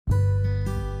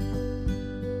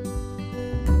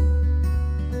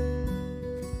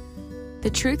The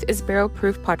Truth is Barrel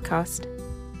Proof podcast.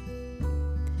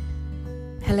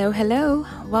 Hello.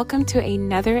 Welcome to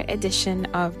another edition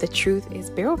of The Truth is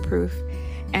Barrel Proof.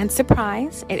 And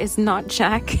surprise, it is not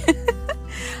Jack.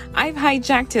 I've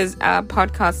hijacked his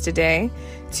podcast today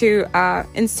to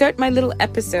insert my little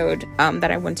episode that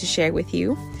I want to share with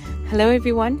you. Hello,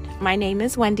 everyone. My name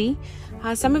is Wendy.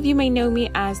 Some of you may know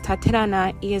me as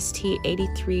Taterana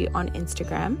EST83 on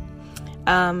Instagram.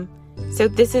 So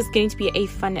this is going to be a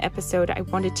fun episode. I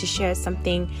wanted to share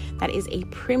something that is a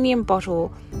premium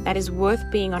bottle that is worth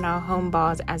being on our home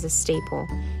bars as a staple.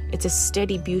 It's a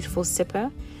sturdy, beautiful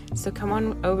sipper. So come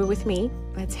on over with me.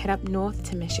 Let's head up north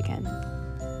to Michigan.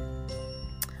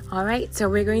 All right, so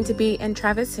we're going to be in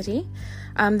Traverse City.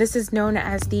 This is known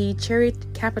as the cherry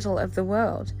capital of the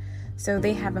world. So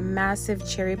they have a massive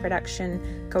cherry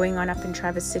production going on up in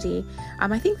Traverse City.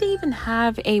 I think they even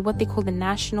have what they call the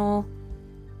National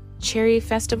Cherry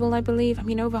Festival, I believe.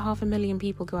 Over 500,000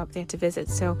 people go up there to visit,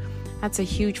 so that's a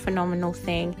huge, phenomenal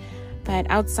thing. But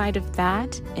outside of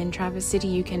that, in Traverse City,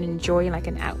 you can enjoy like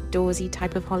an outdoorsy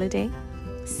type of holiday,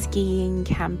 skiing,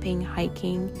 camping,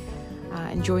 hiking,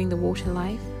 enjoying the water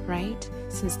life, right?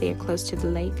 Since they are close to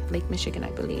the Lake Michigan, I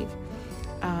believe.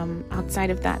 Outside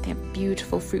of that, they have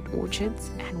beautiful fruit orchards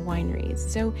and wineries.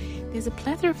 So there's a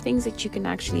plethora of things that you can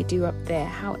actually do up there.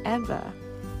 However,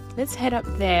 let's head up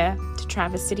there to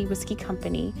Traverse City Whiskey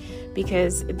Company,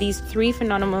 because these three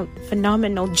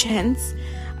phenomenal gents,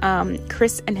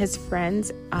 Chris and his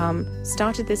friends,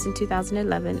 started this in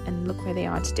 2011, and look where they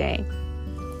are today.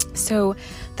 So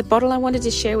the bottle I wanted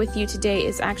to share with you today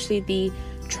is actually the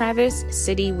Traverse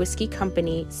City Whiskey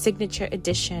Company Signature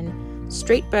Edition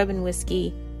Straight Bourbon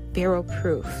Whiskey Barrel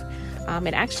Proof.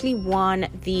 It actually won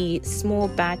the Small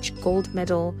Batch Gold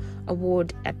Medal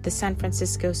Award at the San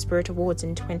Francisco Spirit Awards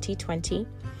in 2020.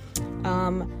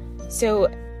 So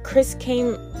Chris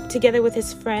came together with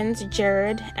his friends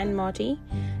Jared and Marty,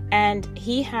 and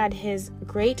he had his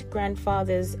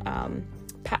great-grandfather's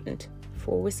patent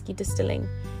for whiskey distilling.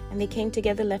 And they came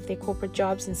together, left their corporate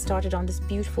jobs, and started on this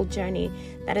beautiful journey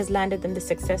that has landed them the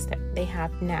success that they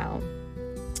have now.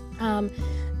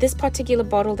 This particular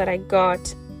bottle that I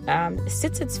got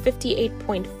sits at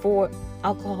 58.4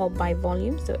 alcohol by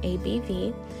volume, so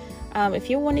ABV. If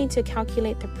you're wanting to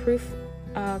calculate the proof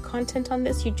content on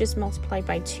this, you just multiply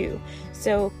by 2.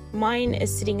 So mine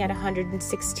is sitting at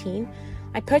 116.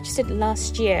 I purchased it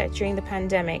last year during the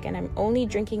pandemic, and I'm only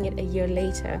drinking it a year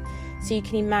later. So you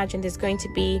can imagine there's going to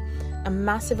be a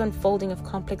massive unfolding of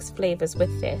complex flavors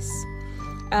with this.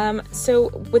 So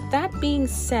with that being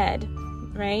said,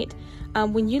 right,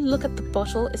 when you look at the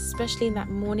bottle, especially in that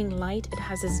morning light, it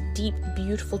has this deep,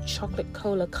 beautiful chocolate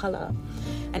cola color.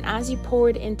 And as you pour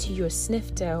it into your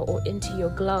snifter or into your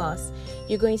glass,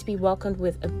 you're going to be welcomed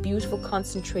with a beautiful,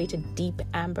 concentrated, deep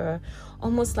amber,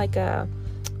 almost like a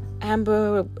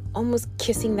amber, almost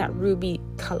kissing that ruby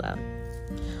color.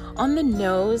 On the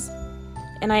nose,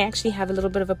 and I actually have a little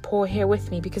bit of a pour here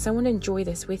with me because I want to enjoy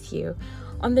this with you.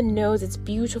 On the nose, it's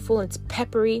beautiful, it's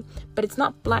peppery, but it's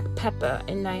not black pepper,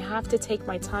 and I have to take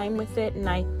my time with it, and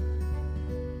I,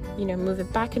 move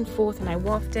it back and forth, and I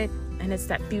waft it, and it's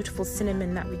that beautiful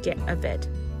cinnamon that we get of it.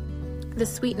 The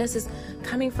sweetness is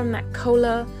coming from that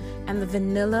cola and the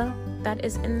vanilla that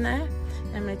is in there.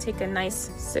 And I'm going to take a nice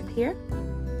sip here.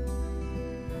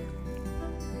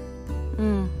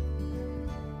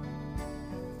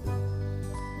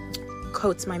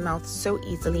 Coats my mouth so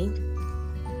easily.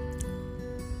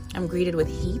 I'm greeted with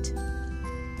heat,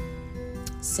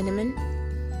 cinnamon,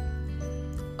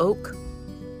 oak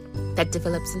that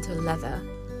develops into leather.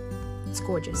 It's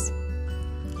gorgeous.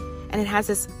 And it has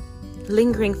this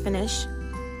lingering finish.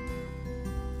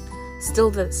 Still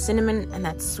the cinnamon and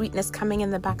that sweetness coming in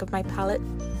the back of my palate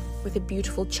with a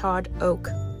beautiful charred oak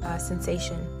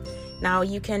sensation. Now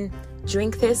you can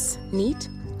drink this neat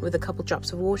with a couple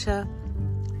drops of water,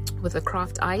 with a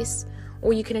craft ice,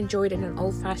 or you can enjoy it in an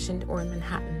old-fashioned or a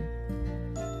Manhattan.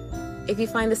 If you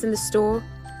find this in the store,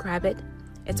 grab it.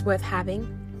 It's worth having.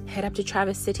 Head up to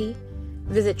Traverse City.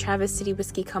 Visit Traverse City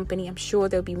Whiskey Company. I'm sure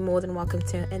they'll be more than welcome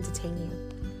to entertain you.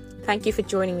 Thank you for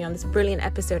joining me on this brilliant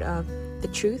episode of The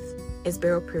Truth is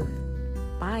Barrel Proof.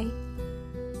 Bye.